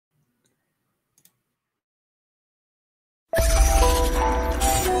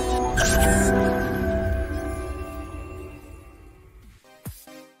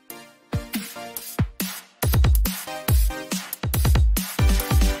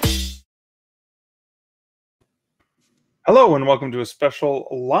Hello and welcome to a special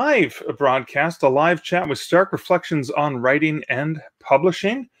live broadcast, a live chat with stark reflections on writing and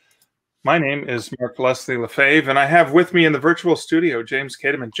publishing. My name is Mark Leslie Lefebvre, and I have with me in the virtual studio James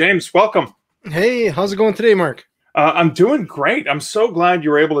Kademan. James, welcome. Hey, how's it going today, Mark? I'm doing great. I'm so glad you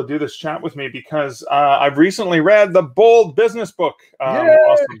were able to do this chat with me because I've recently read the Bold Business Book.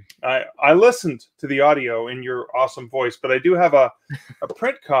 Awesome. I listened to the audio in your awesome voice, but I do have a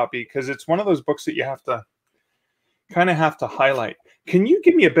print copy because it's one of those books that you have to highlight. Can you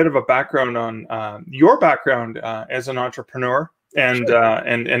give me a bit of a background on your background as an entrepreneur, and Sure.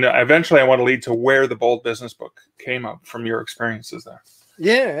 and eventually I want to lead to where the Bold Business Book came up from your experiences there.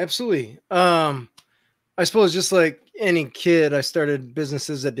 Yeah, absolutely. I suppose just like any kid, I started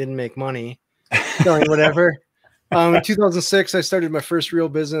businesses that didn't make money, selling whatever. In 2006, I started my first real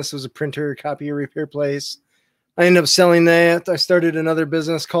business. It was a printer, copier repair place. I ended up selling that. I started another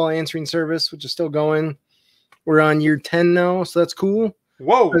business called Answering Service, which is still going. We're on year 10 now, so that's cool.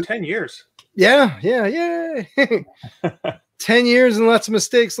 Whoa, 10 years. Yeah. 10 years and lots of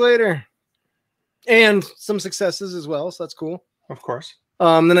mistakes later. And some successes as well, so that's cool. Of course.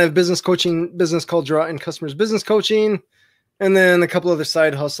 Then I have business called Draw In Customers Business Coaching, and then a couple other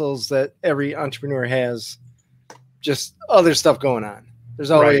side hustles that every entrepreneur has, just other stuff going on. There's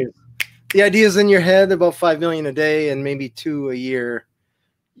always the ideas in your head, about 5 million a day and maybe 2 a year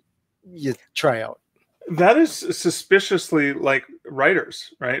you try out. That is suspiciously like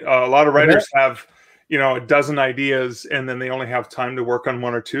writers, right? A lot of writers have, a dozen ideas and then they only have time to work on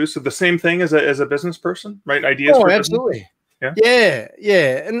 1 or 2. So the same thing as a business person, right? Ideas. Oh, for absolutely. Business?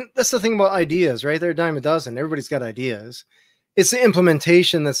 Yeah. And that's the thing about ideas, right? They're a dime a dozen. Everybody's got ideas. It's the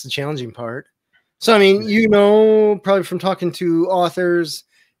implementation that's the challenging part. So, I mean, probably from talking to authors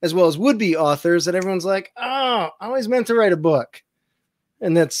as well as would-be authors that everyone's like, oh, I always meant to write a book.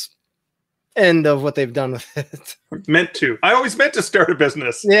 And that's end of what they've done with it. I always meant to start a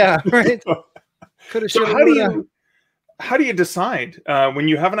business. Yeah, right. So how do you decide when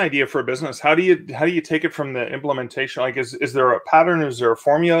you have an idea for a business? How do you take it from the implementation? Like, is there a pattern? Is there a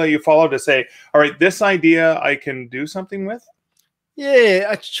formula you follow to say, all right, this idea I can do something with? Yeah,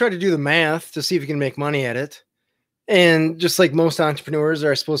 I try to do the math to see if you can make money at it. And just like most entrepreneurs,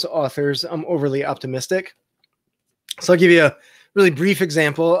 or I suppose authors, I'm overly optimistic. So I'll give you a really brief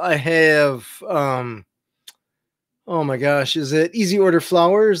example. I have, oh my gosh, is it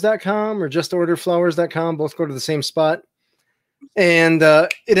easyorderflowers.com or justorderflowers.com? Both go to the same spot. And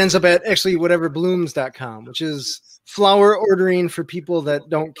it ends up at actually whateverblooms.com, which is flower ordering for people that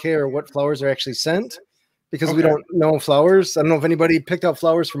don't care what flowers are actually sent, because we don't know flowers. I don't know if anybody picked out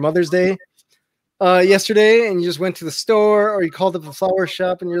flowers for Mother's Day yesterday and you just went to the store or you called up the flower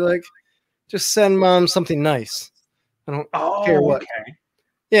shop and you're like, just send mom something nice. I don't care what. Okay.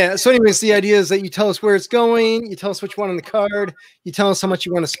 Yeah. So anyways, the idea is that you tell us where it's going. You tell us what you want on the card. You tell us how much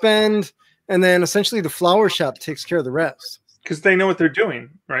you want to spend. And then essentially the flower shop takes care of the rest. Because they know what they're doing,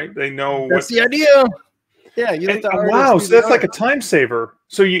 right? They know that's the idea. Yeah. Wow. So that's like a time saver.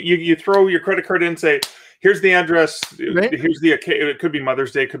 So you throw your credit card in and say, here's the address. Right? Here's the, it could be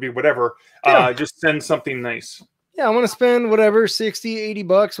Mother's Day. It could be whatever. Yeah. Just send something nice. Yeah. I want to spend whatever, 60, 80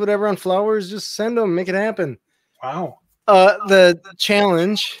 bucks, whatever on flowers. Just send them, make it happen. Wow. The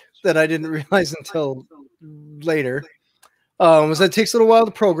challenge that I didn't realize until later was that it takes a little while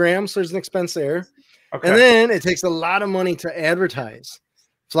to program, so there's an expense there. Okay. And then it takes a lot of money to advertise.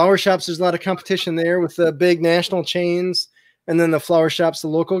 Flower shops, there's a lot of competition there with the big national chains, and then the flower shops, the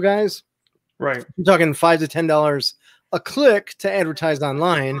local guys. Right. I'm talking $5 to $10 a click to advertise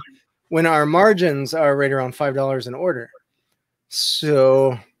online when our margins are right around $5 an order.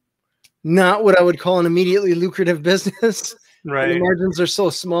 So not what I would call an immediately lucrative business. Right. The margins are so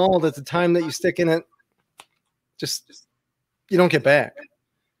small that the time that you stick in it, just you don't get back.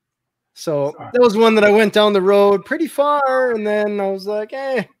 So that was one that I went down the road pretty far, and then I was like,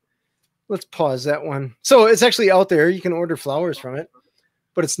 let's pause that one. So it's actually out there. You can order flowers from it,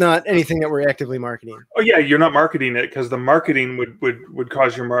 but it's not anything that we're actively marketing. Oh yeah, you're not marketing it because the marketing would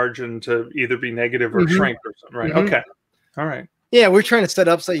cause your margin to either be negative or shrink or something. Right. Okay. All right. Yeah, we're trying to set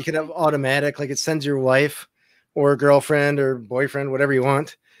up so you can have automatic, like it sends your wife or girlfriend or boyfriend, whatever you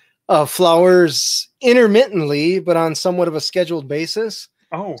want, flowers intermittently, but on somewhat of a scheduled basis.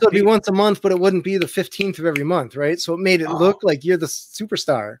 Oh, so it'd be once a month, but it wouldn't be the 15th of every month, right? So it made it look like you're the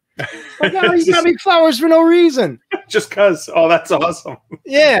superstar. Like, oh, you got me flowers for no reason. Just because. Oh, that's awesome.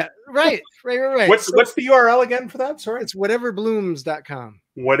 Yeah, right. What's the URL again for that? Sorry. It's whateverblooms.com.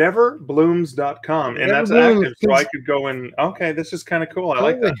 Whateverblooms.com. And that's active. So I could go and, okay, this is kind of cool. I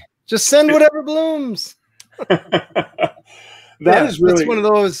like that. Just send whatever blooms. That is really it's one of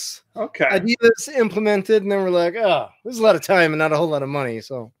those okay. ideas implemented, and then we're like, oh, there's a lot of time and not a whole lot of money.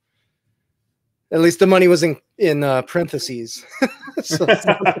 So at least the money was in parentheses. So it's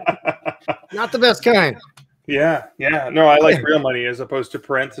not the best kind. Yeah. No, I like real money as opposed to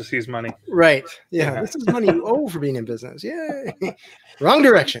parentheses money. Right. Yeah. This is money you owe for being in business. Yay. Wrong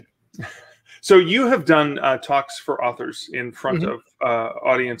direction. So you have done talks for authors in front of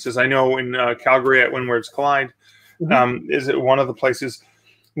audiences. I know in Calgary at When Words Collide, is it one of the places?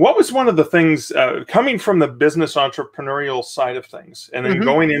 What was one of the things coming from the business entrepreneurial side of things and then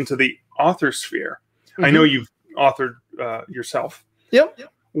going into the author sphere? I know you've authored yourself. Yep.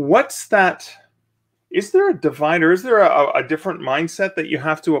 What's that? Is there a divide, or is there a different mindset that you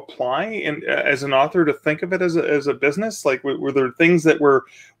have to apply as an author to think of it as a business? Like, were there things that were,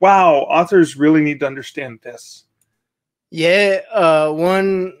 wow, authors really need to understand this? Yeah.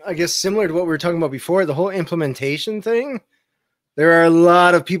 One, I guess, similar to what we were talking about before, the whole implementation thing. There are a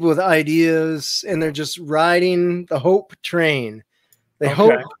lot of people with ideas, and they're just riding the hope train. They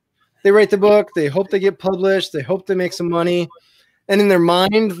hope they write the book. They hope they get published. They hope they make some money. And in their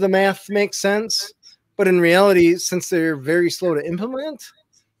mind, the math makes sense. But in reality, since they're very slow to implement,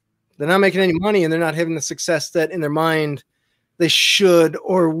 they're not making any money, and they're not having the success that in their mind they should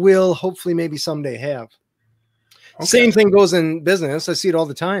or will hopefully maybe someday have. Okay. Same thing goes in business. I see it all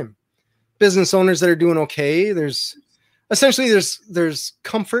the time. Business owners that are doing okay, there's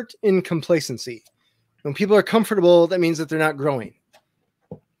comfort in complacency. When people are comfortable, that means that they're not growing.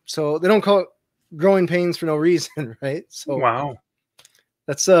 So they don't call it growing pains for no reason, right? So wow.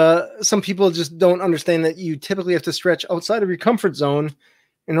 That's some people just don't understand that you typically have to stretch outside of your comfort zone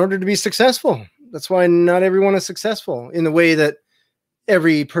in order to be successful. That's why not everyone is successful in the way that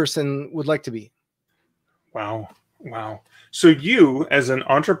every person would like to be. Wow. So you, as an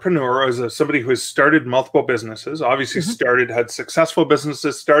entrepreneur, as somebody who has started multiple businesses, obviously had successful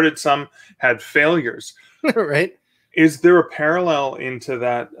businesses, started some, had failures. Right. Is there a parallel into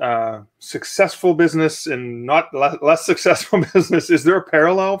that successful business and not less successful business? Is there a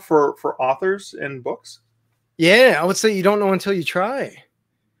parallel for authors in books? Yeah, I would say you don't know until you try.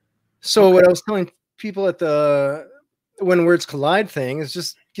 So what I was telling people at the When Words Collide thing is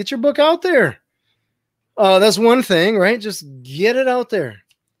just get your book out there. That's one thing, right? Just get it out there.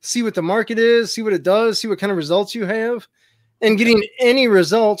 See what the market is, see what it does, see what kind of results you have. And getting any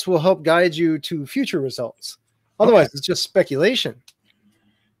results will help guide you to future results. Otherwise, it's just speculation.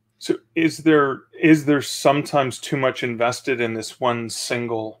 So is there sometimes too much invested in this one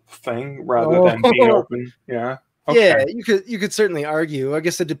single thing rather than being open? Yeah. Okay. Yeah, you could certainly argue. I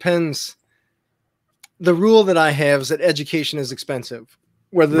guess it depends. The rule that I have is that education is expensive,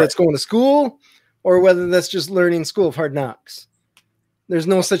 whether that's going to school or whether that's just learning School of Hard Knocks. There's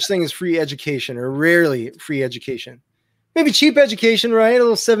no such thing as free education, or rarely free education. Maybe cheap education, right? A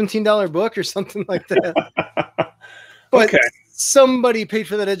little $17 book or something like that. But somebody paid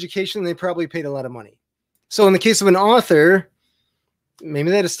for that education. They probably paid a lot of money. So in the case of an author, maybe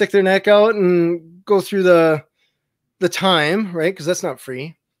they had to stick their neck out and go through the time, right? Because that's not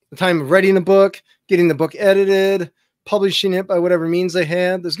free. The time of writing a book, getting the book edited, publishing it by whatever means they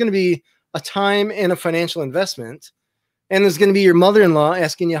had. There's going to be a time and a financial investment. And there's going to be your mother-in-law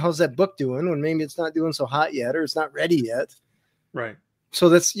asking you, how's that book doing? When maybe it's not doing so hot yet, or it's not ready yet. Right. So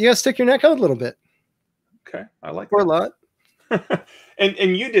you got to stick your neck out a little bit. Okay. I like that. Or a lot.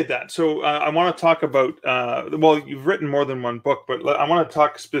 And you did that. So I want to talk about, you've written more than one book, but I want to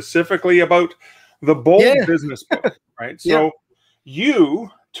talk specifically about the Bold Business book, right? So you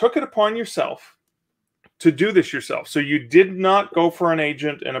took it upon yourself to do this yourself. So you did not go for an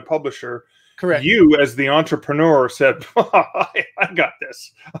agent and a publisher. Correct. You, as the entrepreneur, said, I got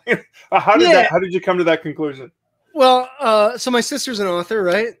this. How did you come to that conclusion? Well, so my sister's an author,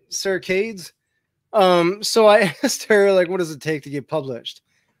 right? Sarah Kades. So I asked her, like, what does it take to get published?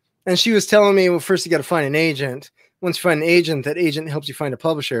 And she was telling me, well, first you got to find an agent. Once you find an agent, that agent helps you find a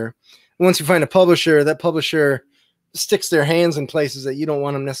publisher. And once you find a publisher, that publisher sticks their hands in places that you don't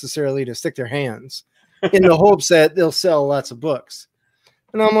want them necessarily to stick their hands, in the hopes that they'll sell lots of books.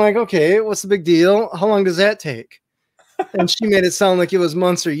 And I'm like, okay, what's the big deal? How long does that take? And she made it sound like it was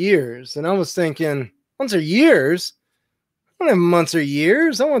months or years. And I was thinking, months or years? I don't have months or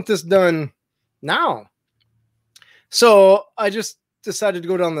years. I want this done now. So I just decided to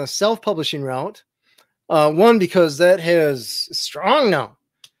go down the self-publishing route. One, because that has strong now.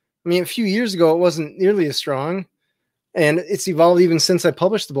 I mean, a few years ago, it wasn't nearly as strong. And it's evolved even since I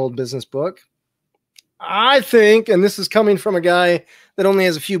published the Bold Business book. I think, and this is coming from a guy that only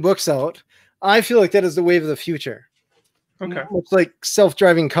has a few books out, I feel like that is the wave of the future. Okay. It's like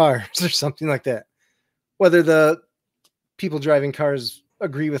self-driving cars or something like that. Whether the people driving cars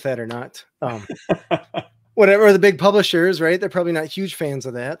agree with that or not. Whatever, the big publishers, right? They're probably not huge fans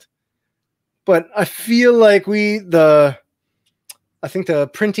of that. But I feel like I think the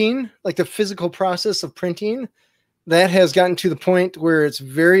printing, like the physical process of printing, that has gotten to the point where it's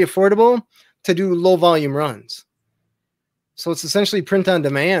very affordable to do low volume runs. So it's essentially print on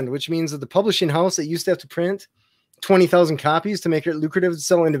demand, which means that the publishing house that used to have to print 20,000 copies to make it lucrative to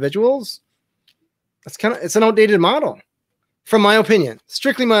sell individuals, it's an outdated model, from my opinion,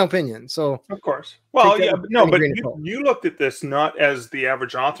 strictly my opinion. So of course, well, yeah, no, but you looked at this not as the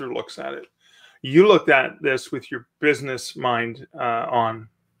average author looks at it. You looked at this with your business mind on,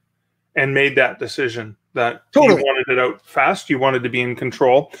 and made that decision that you wanted it out fast. You wanted to be in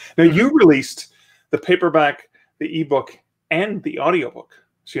control. Now you released the paperback, the ebook, and the audiobook.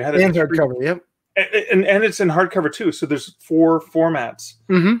 So you had it in hardcover, yep. And it's in hardcover too. So there's 4 formats.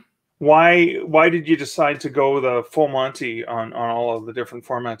 Why did you decide to go the full Monty on all of the different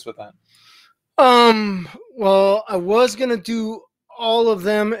formats with that? Well, I was gonna do all of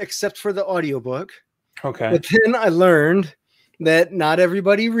them except for the audiobook. Okay. But then I learned that not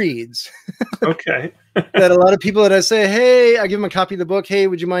everybody reads. Okay. That a lot of people that I say, hey, I give them a copy of the book. Hey,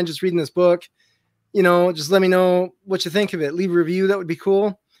 would you mind just reading this book? You know, just let me know what you think of it. Leave a review. That would be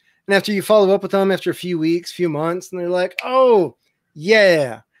cool. And after you follow up with them after a few weeks, few months, and they're like, oh,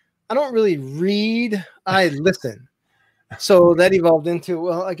 yeah, I don't really read. I listen. So that evolved into,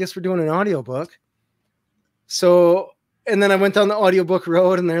 well, I guess we're doing an audiobook. So, and then I went down the audiobook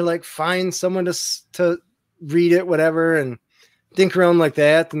road, and they're like, find someone to read it, whatever, and think around like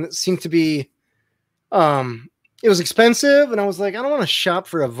that. And it seemed to be, it was expensive. And I was like, I don't want to shop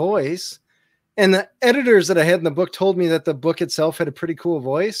for a voice. And the editors that I had in the book told me that the book itself had a pretty cool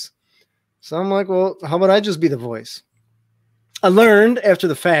voice. So I'm like, well, how about I just be the voice? I learned after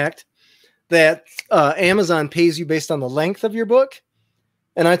the fact that Amazon pays you based on the length of your book.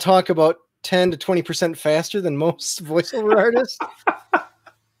 And I talk about 10 to 20% faster than most voiceover artists.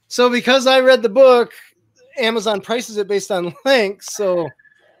 So because I read the book, Amazon prices it based on length. So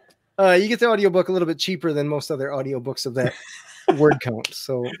you get the audiobook a little bit cheaper than most other audiobooks of that word count.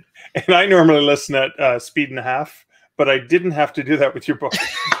 So, and I normally listen at speed and a half, but I didn't have to do that with your book.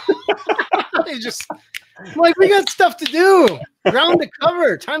 You just like, we got stuff to do. Ground to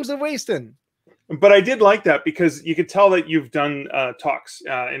cover. Time's a wasting. But I did like that because you could tell that you've done talks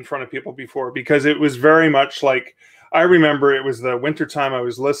in front of people before, because it was very much like, I remember it was the winter time. I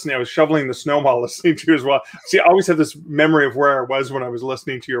was listening. I was shoveling the snow while listening to you as well. See, I always have this memory of where I was when I was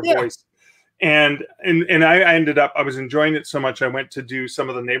listening to your voice. And I ended up, I was enjoying it so much, I went to do some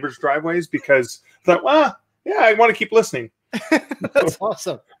of the neighbors' driveways because I thought, well, yeah, I want to keep listening. That's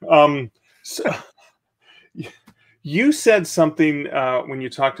awesome. So you said something when you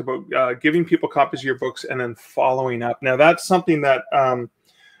talked about giving people copies of your books and then following up. Now, that's something that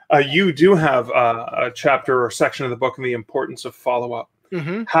you do have a chapter or section of the book on the importance of follow-up.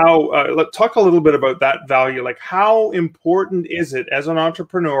 Let's talk a little bit about that value. Like, how important is it as an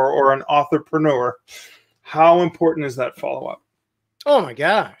entrepreneur or an authorpreneur? How important is that follow-up? Oh my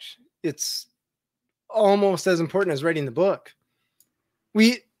gosh. It's almost as important as writing the book.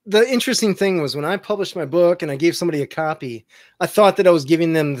 The interesting thing was when I published my book and I gave somebody a copy, I thought that I was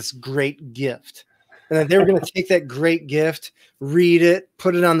giving them this great gift and that they were going to take that great gift, read it,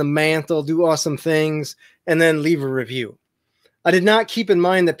 put it on the mantle, do awesome things, and then leave a review. I did not keep in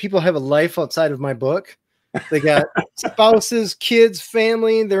mind that people have a life outside of my book. They got spouses, kids,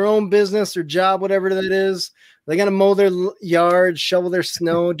 family, their own business, their job, whatever that is. They got to mow their yard, shovel their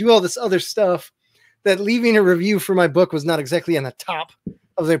snow, do all this other stuff that leaving a review for my book was not exactly on the top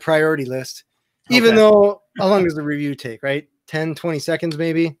of their priority list, even though, how long does the review take, right? 10, 20 seconds,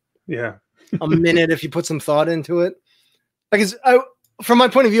 maybe. Yeah. A minute if you put some thought into it. Like, from my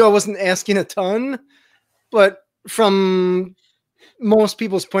point of view, I wasn't asking a ton, but from most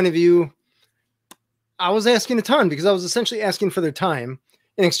people's point of view, I was asking a ton because I was essentially asking for their time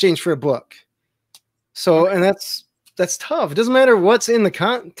in exchange for a book. So, and that's tough. It doesn't matter what's in the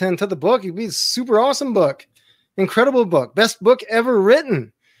content of the book. It could be a super awesome book, incredible book, best book ever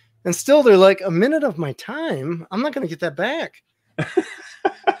written. And still they're like, a minute of my time, I'm not going to get that back.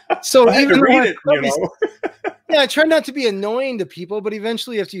 So I even read it, you know? Yeah, I try not to be annoying to people, but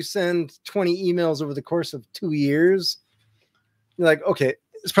eventually if you send 20 emails over the course of 2 years, you're like, okay,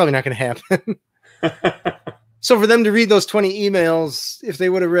 it's probably not going to happen. So for them to read those 20 emails, if they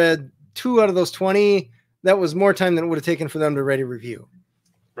would have read 2 out of those 20, that was more time than it would have taken for them to write a review.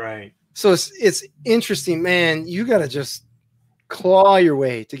 Right. So it's interesting, man. You got to just claw your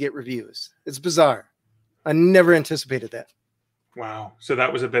way to get reviews. It's bizarre. I never anticipated that. Wow. So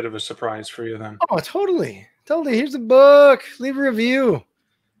that was a bit of a surprise for you then. Oh, totally. Totally. Here's a book. Leave a review.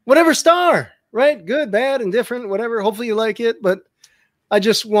 Whatever star, right? Good, bad, indifferent, whatever. Hopefully you like it. But I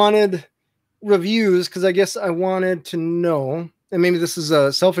just wanted reviews because I guess I wanted to know, and maybe this is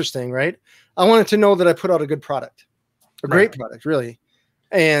a selfish thing, right? I wanted to know that I put out a good product, a great product, really.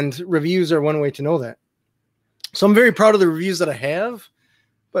 And reviews are one way to know that. So I'm very proud of the reviews that I have.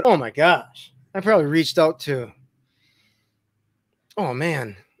 But oh my gosh, I probably reached out to, oh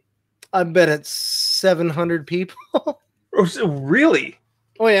man, I bet it's 700 people. Oh, so really?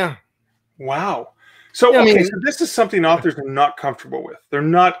 Oh yeah. Wow. So, Yeah, okay, so this is something authors are not comfortable with. They're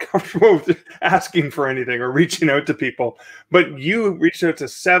not comfortable with asking for anything or reaching out to people. But you reached out to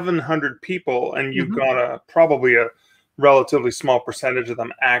 700 people, and you got probably a relatively small percentage of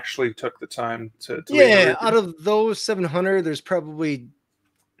them actually took the time to yeah, out of those 700, there's probably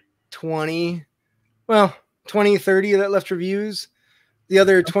 20, 30 that left reviews. The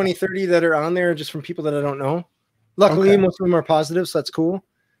other 20, 30 that are on there are just from people that I don't know. Luckily, most of them are positive, so that's cool.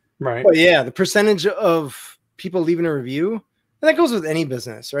 Right. But yeah, the percentage of people leaving a review, and that goes with any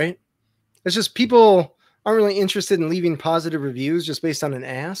business, right? It's just people aren't really interested in leaving positive reviews just based on an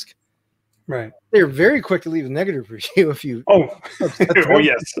ask. Right. They're very quick to leave a negative review if you. Oh, oh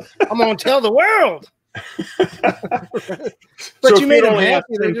yes. I'm going to tell the world. But so you made them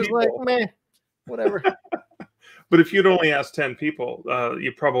happy. They're just like, meh, whatever. But if you'd only asked 10 people,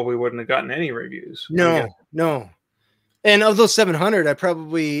 you probably wouldn't have gotten any reviews. No. And of those 700, I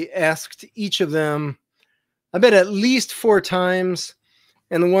probably asked each of them, I bet at least 4 times.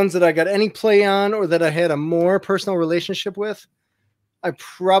 And the ones that I got any play on or that I had a more personal relationship with, I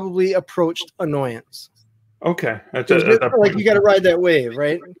probably approached annoyance. Okay. Like you got to ride that wave,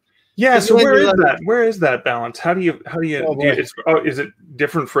 right? Yeah. So where is that? Where is that balance? How do you is it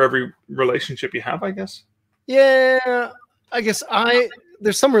different for every relationship you have, I guess? Yeah, I guess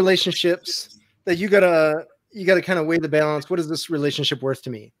there's some relationships that you gotta kind of weigh the balance. What is this relationship worth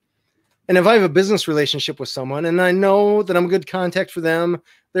to me? And if I have a business relationship with someone and I know that I'm a good contact for them,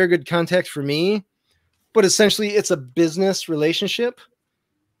 they're a good contact for me, but essentially it's a business relationship.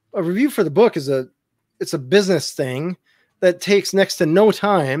 A review for the book it's a business thing that takes next to no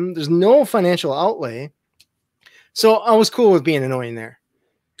time. There's no financial outlay. So I was cool with being annoying there.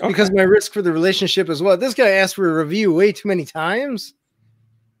 Because my risk for the relationship is what? This guy asked for a review way too many times.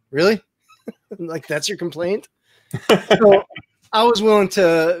 Really? Like that's your complaint? So I was willing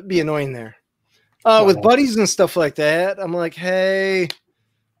to be annoying there. With buddies and stuff like that, I'm like, hey,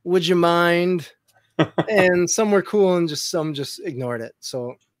 would you mind? And some were cool and some just ignored it.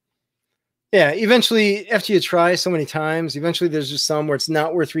 So yeah, eventually after you try so many times, eventually there's just some where it's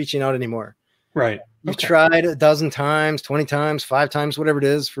not worth reaching out anymore. Right. You've tried a dozen times, 20 times, 5 times, whatever it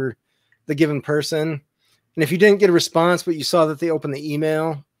is for the given person. And if you didn't get a response, but you saw that they opened the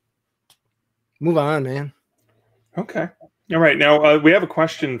email, move on, man. Okay. All right. Now we have a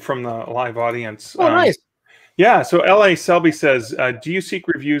question from the live audience. Oh, nice. Yeah. So L.A. Selby says, do you seek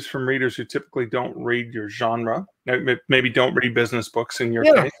reviews from readers who typically don't read your genre? Maybe don't read business books in your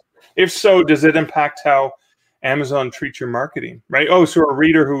case? If so, does it impact how Amazon treats your marketing, right? Oh, so a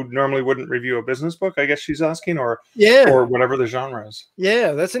reader who normally wouldn't review a business book, I guess she's asking, or whatever the genre is.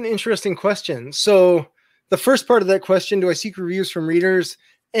 Yeah, that's an interesting question. So the first part of that question, do I seek reviews from readers?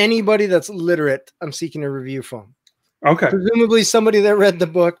 Anybody that's literate, I'm seeking a review from. Okay. Presumably somebody that read the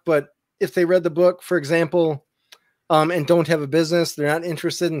book, but if they read the book, for example, and don't have a business, they're not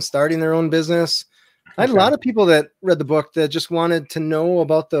interested in starting their own business. I had a lot of people that read the book that just wanted to know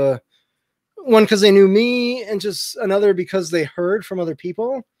about the one because they knew me, and just another because they heard from other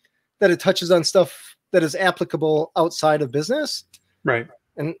people that it touches on stuff that is applicable outside of business. Right.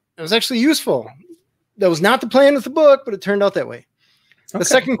 And it was actually useful. That was not the plan with the book, but it turned out that way. The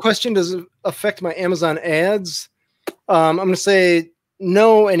second question, does it affect my Amazon ads? I'm going to say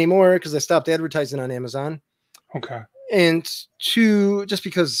no anymore because I stopped advertising on Amazon. Okay. And 2, just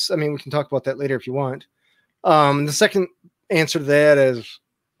because, I mean, we can talk about that later if you want. The second answer to that is,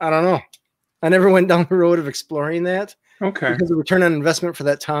 I don't know. I never went down the road of exploring that. Okay. Because the return on investment for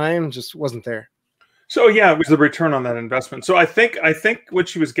that time just wasn't there. So yeah, it was the return on that investment. So I think what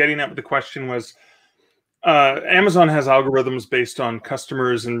she was getting at with the question was, Amazon has algorithms based on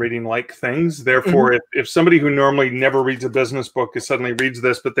customers and reading like things. Therefore, if somebody who normally never reads a business book suddenly reads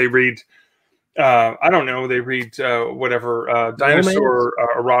this, but they read, I don't know, they read whatever dinosaur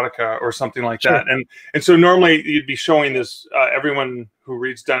erotica or something like that, and so normally you'd be showing this everyone who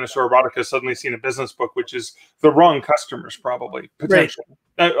reads dinosaur erotica suddenly seeing a business book, which is the wrong customers probably potentially,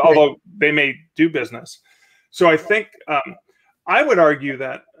 although they may do business. So I think I would argue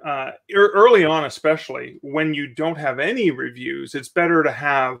that early on, especially when you don't have any reviews, it's better to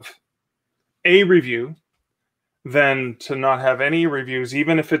have a review than to not have any reviews,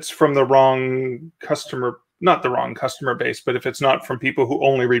 even if it's from the wrong customer, not the wrong customer base, but if it's not from people who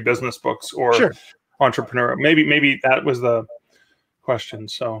only read business books or Sure. entrepreneur. Maybe that was the question.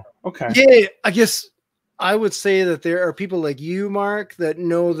 So, okay. Yeah, I guess I would say that there are people like you, Mark, that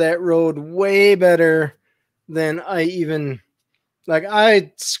know that road way better than I even, like,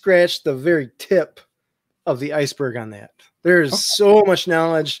 I scratched the very tip of the iceberg on that. There's so much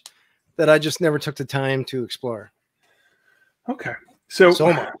knowledge that I just never took the time to explore. Okay. So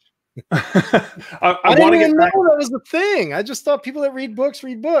much. I didn't even know that was the thing. I just thought people that read books,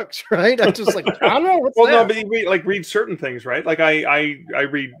 right? I just like, I don't know what's that. No, but you read certain things, right? Like I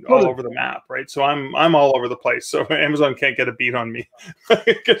read all over the map, right? So I'm all over the place. So Amazon can't get a beat on me.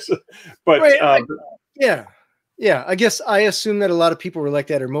 But right, yeah. I guess I assume that a lot of people were like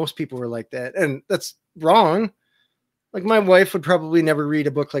that, or most people were like that, and that's wrong. Like my wife would probably never read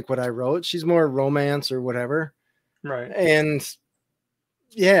a book like what I wrote. She's more romance or whatever. Right. And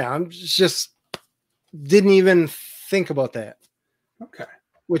yeah, I'm just didn't even think about that. Okay.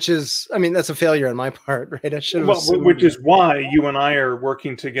 Which is, I mean, that's a failure on my part, right? I should have. Well, which is why you and I are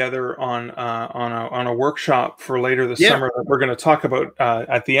working together on a workshop for later this summer that we're going to talk about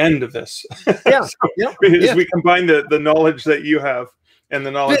at the end of this. Yeah. Because we combine the knowledge that you have and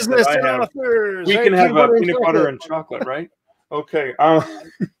the knowledge business that I have. Authors, we can have peanut butter and chocolate, right? Okay.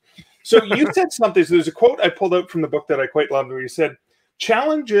 So you said something. So there's a quote I pulled out from the book that I quite loved, where you said,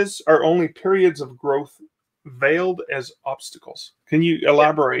 "Challenges are only periods of growth veiled as obstacles." Can you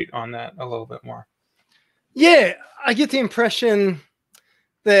elaborate on that a little bit more? Yeah, I get the impression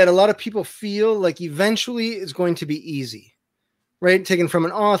that a lot of people feel like eventually it's going to be easy, right? Taken from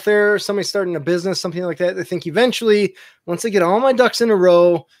an author, somebody starting a business, something like that. They think eventually, once I get all my ducks in a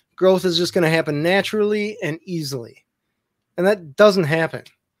row, growth is just going to happen naturally and easily. And that doesn't happen.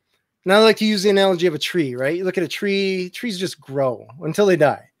 And I like to use the analogy of a tree, right? You look at a tree, trees just grow until they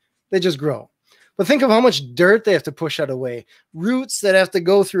die. They just grow. But think of how much dirt they have to push out of the way. Roots that have to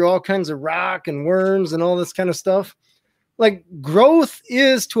go through all kinds of rock and worms and all this kind of stuff. Like growth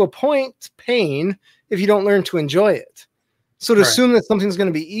is to a point pain if you don't learn to enjoy it. So to assume that something's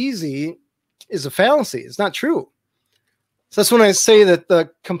going to be easy is a fallacy. It's not true. So that's when I say that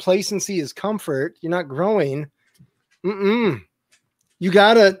the complacency is comfort. You're not growing. You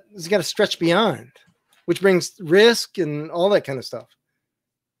gotta stretch beyond, which brings risk and all that kind of stuff.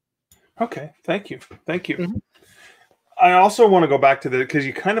 Okay, thank you. Mm-hmm. I also want to go back to because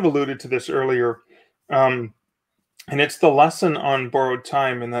you kind of alluded to this earlier, and it's the lesson on borrowed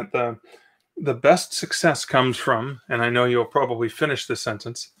time, and that the best success comes from, and I know you'll probably finish this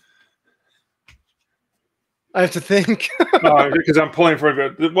sentence. I have to think. Because I'm pulling for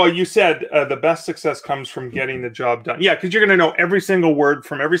it. Well, you said the best success comes from getting the job done. Yeah, because you're going to know every single word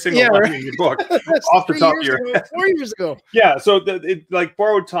from every single line in your book off the top of your head. 4 years ago. Yeah, so like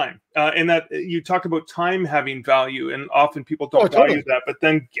borrowed time, and that you talked about time having value, and often people don't value that. But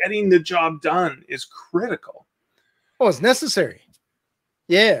then getting the job done is critical. Oh, it's necessary.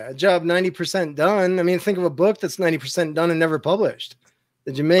 Yeah, a job 90% done. I mean, think of a book that's 90% done and never published.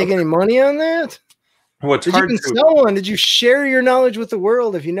 Did you make any money on that? Well, it's hard to sell one. Did you share your knowledge with the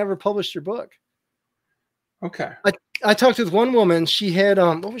world if you never published your book? Okay. I talked with one woman. She had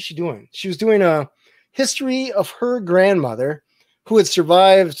what was she doing? She was doing a history of her grandmother who had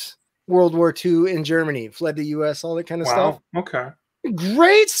survived World War II in Germany, fled the US, all that kind of stuff. Okay.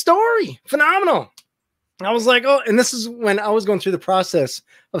 Great story. Phenomenal. I was like, oh, and this is when I was going through the process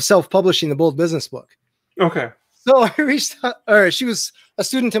of self-publishing the Bold Business book. Okay. So I reached out, or she was a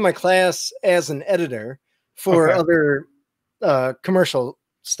student in my class as an editor for other commercial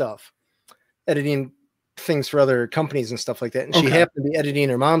stuff, editing things for other companies and stuff like that. And she happened to be editing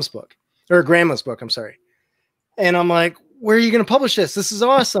her mom's book, or her grandma's book, I'm sorry. And I'm like, where are you going to publish this? This is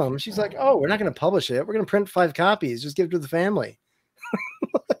awesome. She's like, oh, we're not going to publish it. We're going to print 5 copies. Just give it to the family.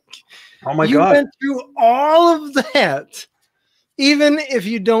 Oh my God. You went through all of that. Even if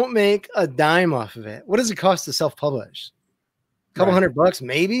you don't make a dime off of it, what does it cost to self-publish? A couple $100,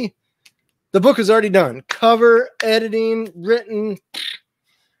 maybe. The book is already done. Cover, editing, written.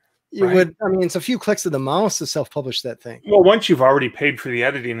 You would, I mean, it's a few clicks of the mouse to self-publish that thing. Well, once you've already paid for the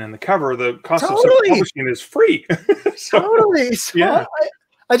editing and the cover, the cost of self-publishing is free. Totally. So yeah.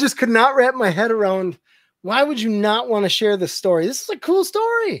 I just could not wrap my head around, why would you not want to share this story? This is a cool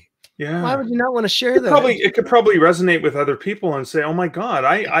story. Yeah. Why would you not want to share that? It could probably resonate with other people and say, "Oh my God,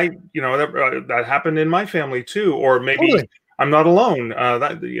 I that happened in my family too," or maybe I'm not alone.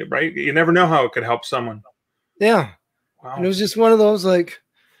 Right? You never know how it could help someone. Yeah. Wow. And it was just one of those, like,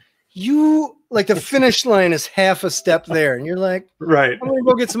 the finish line is half a step there. And you're like, right. I'm going to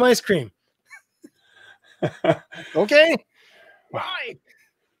go get some ice cream. Okay. Why?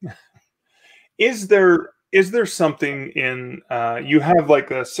 Is there something in you have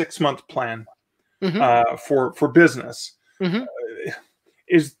like a 6-month plan for business?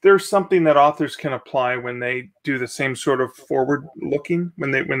 Is there something that authors can apply when they do the same sort of forward looking,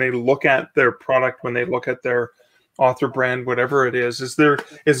 when they look at their product, when they look at their author brand, whatever it is? Is there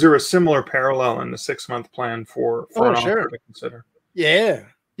a similar parallel in the 6-month plan for an author to consider? Yeah.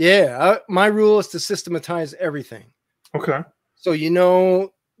 My rule is to systematize everything. Okay. So,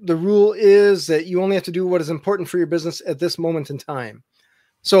 the rule is that you only have to do what is important for your business at this moment in time.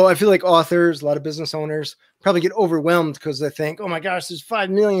 So I feel like authors, a lot of business owners probably get overwhelmed because they think, oh my gosh, there's 5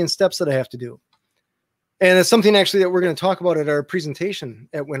 million steps that I have to do. And it's something actually that we're going to talk about at our presentation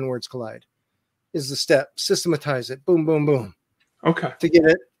at When Words Collide, is the step, systematize it, boom, boom, boom. Okay. To get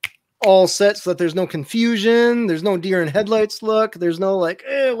it all set so that there's no confusion. There's no deer in headlights look. There's no like,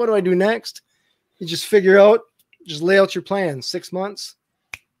 what do I do next? You just figure out, just lay out your plan, 6 months,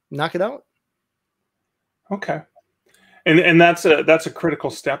 knock it out. Okay. And that's a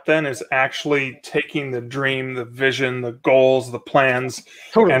critical step then, is actually taking the dream, the vision, the goals, the plans,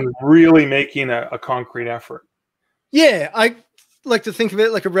 and really making a concrete effort. Yeah, I like to think of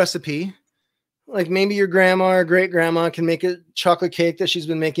it like a recipe. Like maybe your grandma or great grandma can make a chocolate cake that she's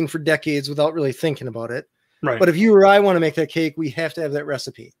been making for decades without really thinking about it. Right. But if you or I want to make that cake, we have to have that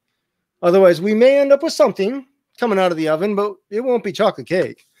recipe. Otherwise, we may end up with something coming out of the oven, but it won't be chocolate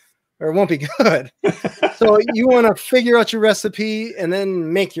cake. Or it won't be good. So you want to figure out your recipe and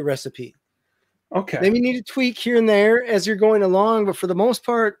then make your recipe. Okay. Maybe you need to tweak here and there as you're going along, but for the most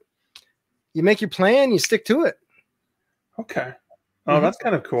part, you make your plan, you stick to it. Okay. Oh, that's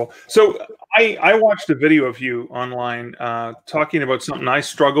kind of cool. So I watched a video of you online talking about something I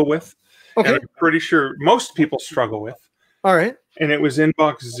struggle with. Okay. And I'm pretty sure most people struggle with. All right. And it was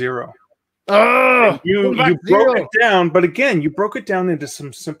inbox zero. Oh, you broke it down, but again, you broke it down into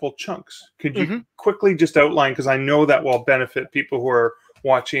some simple chunks. Could you quickly just outline, because I know that will benefit people who are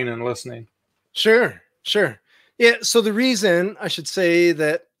watching and listening? Sure. Yeah, so the reason I should say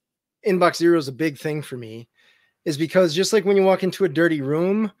that inbox zero is a big thing for me is because just like when you walk into a dirty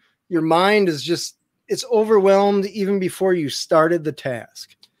room, your mind is it's overwhelmed even before you started the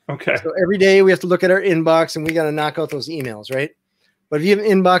task. Okay. So every day we have to look at our inbox and we got to knock out those emails, right? But if you have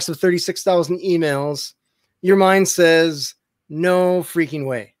an inbox of 36,000 emails, your mind says, no freaking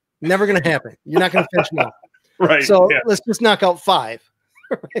way. Never going to happen. You're not going to finish them all. Right. So let's just knock out 5,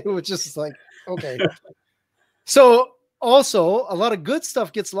 right? Which is like, okay. So also a lot of good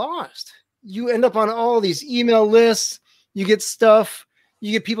stuff gets lost. You end up on all these email lists. You get stuff.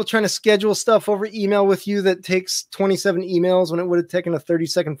 You get people trying to schedule stuff over email with you that takes 27 emails when it would have taken a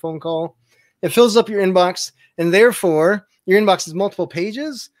 30-second phone call. It fills up your inbox, and therefore your inbox is multiple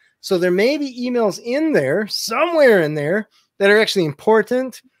pages. So there may be emails in there, somewhere in there, that are actually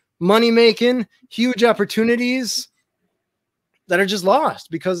important, money-making, huge opportunities that are just lost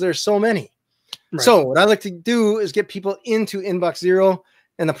because there's so many. Right. So what I like to do is get people into inbox zero,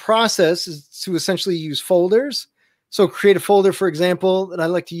 and the process is to essentially use folders. So create a folder, for example, that I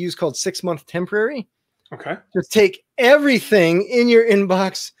like to use called 6-month temporary. Okay. Just take everything in your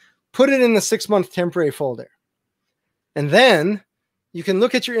inbox, put it in the 6-month temporary folder. And then you can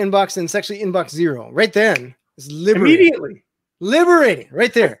look at your inbox, and it's actually inbox zero. Right then, it's liberating. Immediately. Liberating,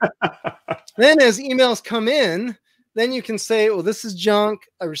 right there. Then as emails come in, then you can say, well, this is junk.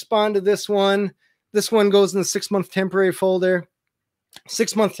 I respond to this one. This one goes in the 6-month temporary folder.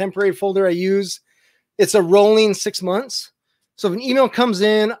 6-month temporary folder I use. It's a rolling 6 months. So if an email comes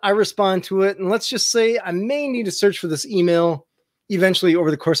in, I respond to it. And let's just say I may need to search for this email eventually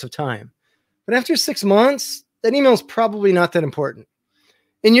over the course of time. But after 6 months, that email is probably not that important.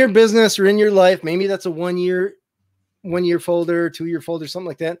 In your business or in your life, maybe that's a 1 year folder, 2-year folder, something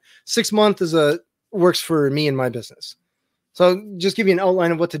like that. 6 month works for me in my business. So I'll just give you an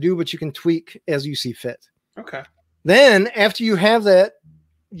outline of what to do, but you can tweak as you see fit. Okay. Then after you have that,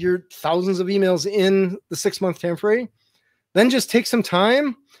 your thousands of emails in the 6-month temporary, then just take some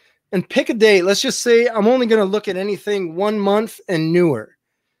time and pick a date. Let's just say I'm only going to look at anything 1 month and newer.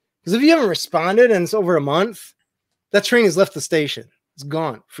 Because if you haven't responded and it's over a month, that train has left the station. It's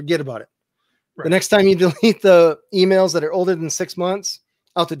gone. Forget about it. Right. The next time you delete the emails that are older than 6 months,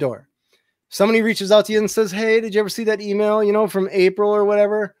 out the door. Somebody reaches out to you and says, hey, did you ever see that email, from April or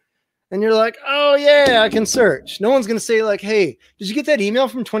whatever? And you're like, oh, yeah, I can search. No one's going to say like, hey, did you get that email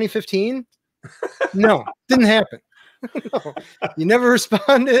from 2015? No, didn't happen. No. You never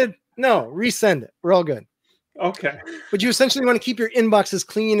responded. No, resend it. We're all good. Okay. But you essentially want to keep your inbox as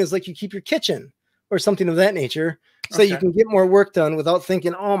clean as like you keep your kitchen or something of that nature, so that you can get more work done without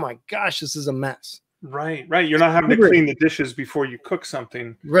thinking, oh my gosh, this is a mess. Right. You're not having to clean the dishes before you cook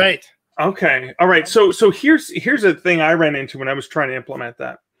something. Right. Okay. All right. So here's a thing I ran into when I was trying to implement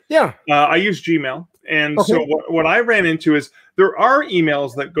that. Yeah. I use Gmail. And so what I ran into is there are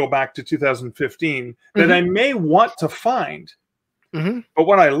emails that go back to 2015 that I may want to find. But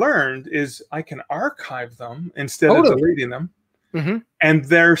what I learned is I can archive them instead of deleting them. And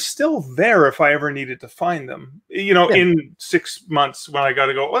they're still there if I ever needed to find them. You know, in 6 months when I got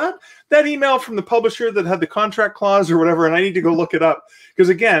to go, well, that email from the publisher that had the contract clause or whatever, and I need to go look it up. Because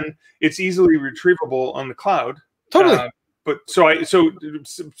again, it's easily retrievable on the cloud. Totally. But so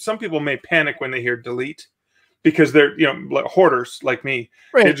some people may panic when they hear delete because they're, you know, like hoarders like me,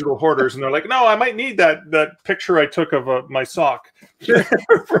 digital hoarders, and they're like, no, I might need that picture I took of my sock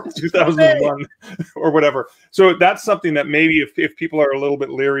from 2001 or whatever. So that's something that maybe if people are a little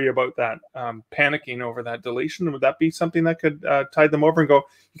bit leery about that, panicking over that deletion, would that be something that could tide them over and go,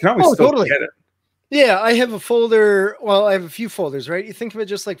 you can always still get it? Yeah, I have a folder. Well, I have a few folders, right? You think of it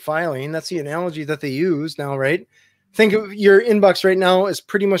just like filing. That's the analogy that they use now, right? Think of your inbox right now as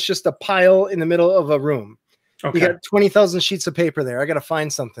pretty much just a pile in the middle of a room. You got 20,000 sheets of paper there. I got to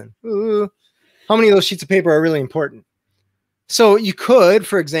find something. Ooh, how many of those sheets of paper are really important? So you could,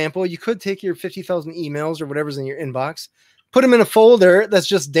 for example, you could take your 50,000 emails or whatever's in your inbox, put them in a folder that's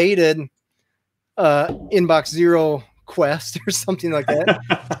just dated inbox 0 quest or something like that.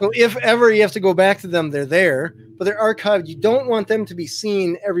 So if ever you have to go back to them, they're there, but they're archived. You don't want them to be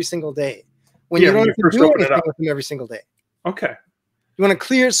seen every single day. When you don't have to do anything with them every single day. Okay. You want to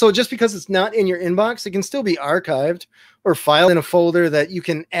clear. So just because it's not in your inbox, it can still be archived or filed in a folder that you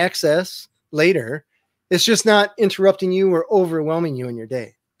can access later. It's just not interrupting you or overwhelming you in your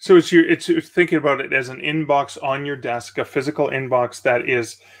day. So it's thinking about it as an inbox on your desk, a physical inbox that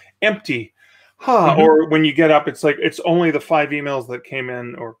is empty. Or when you get up, it's like it's only the 5 emails that came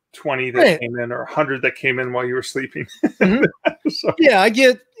in, or 20 that came in, or 100 that came in while you were sleeping. So, yeah, I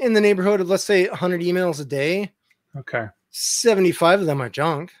get in the neighborhood of, let's say, 100 emails a day. Okay. 75 of them are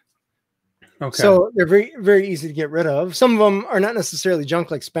junk. Okay. So they're very, very easy to get rid of. Some of them are not necessarily junk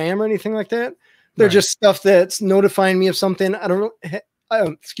like spam or anything like that. They're just stuff that's notifying me of something.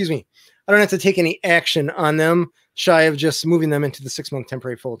 Excuse me. I don't have to take any action on them shy of just moving them into the 6-month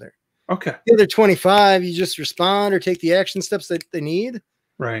temporary folder. Okay. The other 25, you just respond or take the action steps that they need.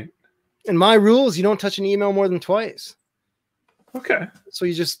 Right. And my rule is you don't touch an email more than twice. Okay. So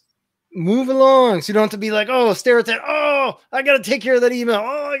you just move along. So you don't have to be like, oh, stare at that. Oh, I got to take care of that email.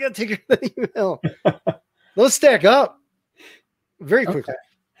 Oh, I got to take care of that email. Those stack up very quickly.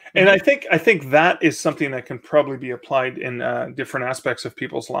 And I think that is something that can probably be applied in different aspects of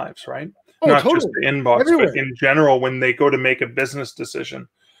people's lives, right? Not just the inbox, but in general, when they go to make a business decision.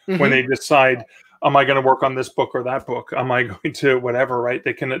 When they decide, am I going to work on this book or that book? Am I going to whatever, right?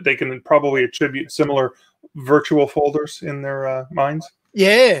 They can probably attribute similar virtual folders in their minds.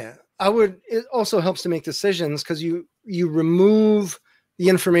 Yeah, it also helps to make decisions because you remove the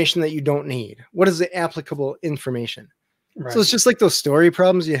information that you don't need. What is the applicable information? Right. So it's just like those story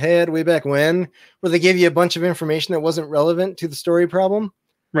problems you had way back when, where they gave you a bunch of information that wasn't relevant to the story problem.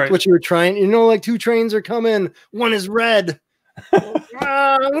 Right. What you were trying, like 2 trains are coming. One is red.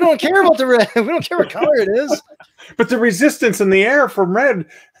 We don't care about the red. We don't care what color it is. But the resistance in the air from red.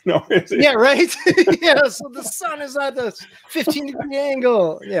 No. Yeah, right. Yeah. So the sun is at this 15-degree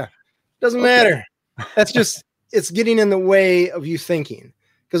angle. Yeah. Doesn't matter. That's just, it's getting in the way of you thinking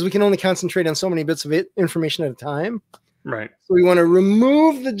because we can only concentrate on so many bits of information at a time. Right. So we want to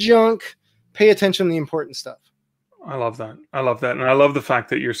remove the junk, pay attention to the important stuff. I love that. And I love the fact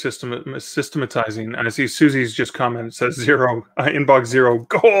that you're systematizing. I see Susie's just commented, says 0, inbox 0,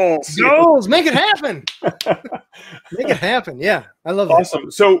 goals. Goals, make it happen. Make it happen. Yeah, I love that.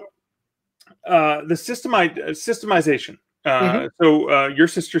 Awesome. So the systemization. So your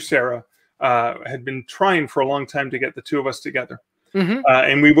sister, Sarah, had been trying for a long time to get the 2 of us together.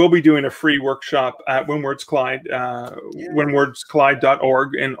 And we will be doing a free workshop at When Words Collide,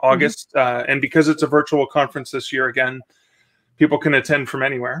 whenwordscollide.org in August. And because it's a virtual conference this year, again, people can attend from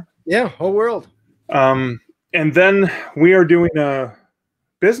anywhere. Yeah, whole world. And then we are doing a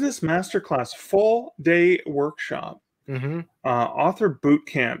business masterclass, full-day workshop, author boot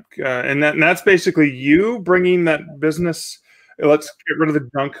camp. And that's basically you bringing that business. Let's get rid of the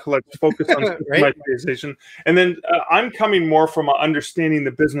junk. Let's focus on systematization. And then I'm coming more from understanding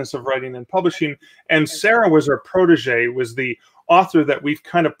the business of writing and publishing. And Sarah was our protege, was the author that we've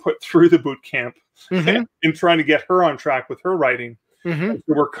kind of put through the boot camp in trying to get her on track with her writing. Mm-hmm. So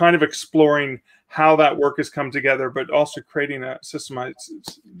we're kind of exploring how that work has come together, but also creating a system.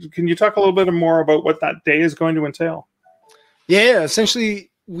 Can you talk a little bit more about what that day is going to entail? Yeah,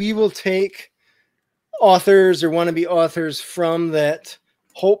 essentially, we will take authors or wannabe authors from that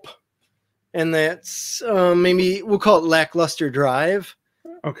hope, and that's maybe we'll call it lackluster drive.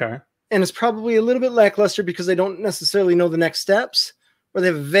 Okay. And it's probably a little bit lackluster because they don't necessarily know the next steps, or they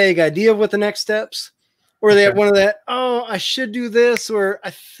have a vague idea of what the next steps, or they have one of that, oh, I should do this, or I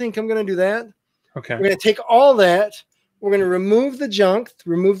think I'm going to do that. Okay. We're going to take all that. We're going to remove the junk,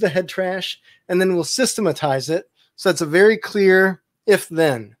 remove the head trash, and then we'll systematize it. So it's a very clear if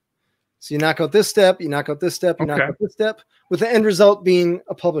then. So you knock out this step, you knock out this step, you knock out this step, with the end result being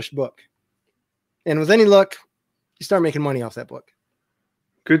a published book. And with any luck, you start making money off that book.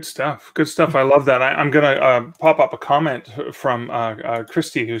 Good stuff. Good stuff. I love that. I'm going to pop up a comment from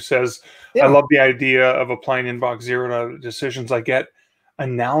Christy, who says, I love the idea of applying inbox zero to decisions. I get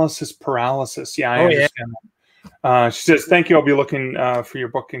analysis paralysis. Yeah, I understand that. She says, thank you. I'll be looking for your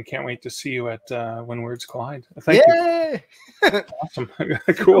book and can't wait to see you at When Words Collide. Thank you. Awesome.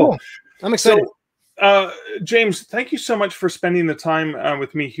 Cool. I'm excited. So, James, thank you so much for spending the time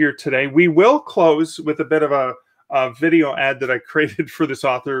with me here today. We will close with a bit of a video ad that I created for this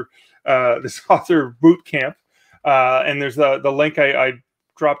author boot camp, and there's the link I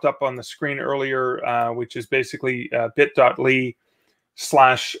dropped up on the screen earlier, which is basically bit.ly/author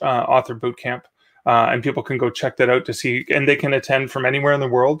bootcamp, and people can go check that out to see, and they can attend from anywhere in the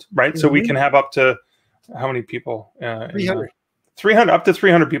world, right? So we can have up to how many people? 300, up to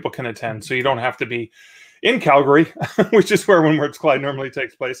 300 people can attend. So you don't have to be in Calgary, which is where When Words Collide normally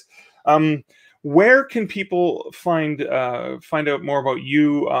takes place. Where can people find out more about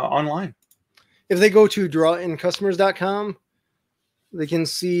you online? If they go to drawincustomers.com, they can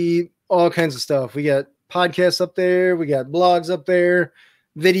see all kinds of stuff. We got podcasts up there. We got blogs up there,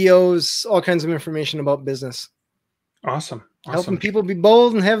 videos, all kinds of information about business. Awesome. Helping people be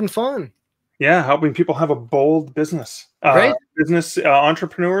bold and having fun. Yeah, helping people have a bold business. Right. Business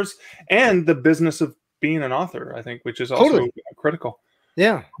entrepreneurs and the business of being an author, I think, which is also critical.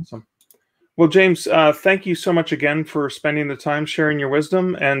 Yeah. Awesome. Well, James, thank you so much again for spending the time sharing your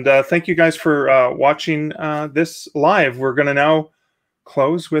wisdom. And thank you guys for watching this live. We're going to now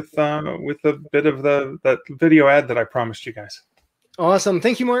close with a bit of that video ad that I promised you guys. Awesome.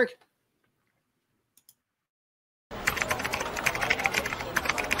 Thank you, Mark.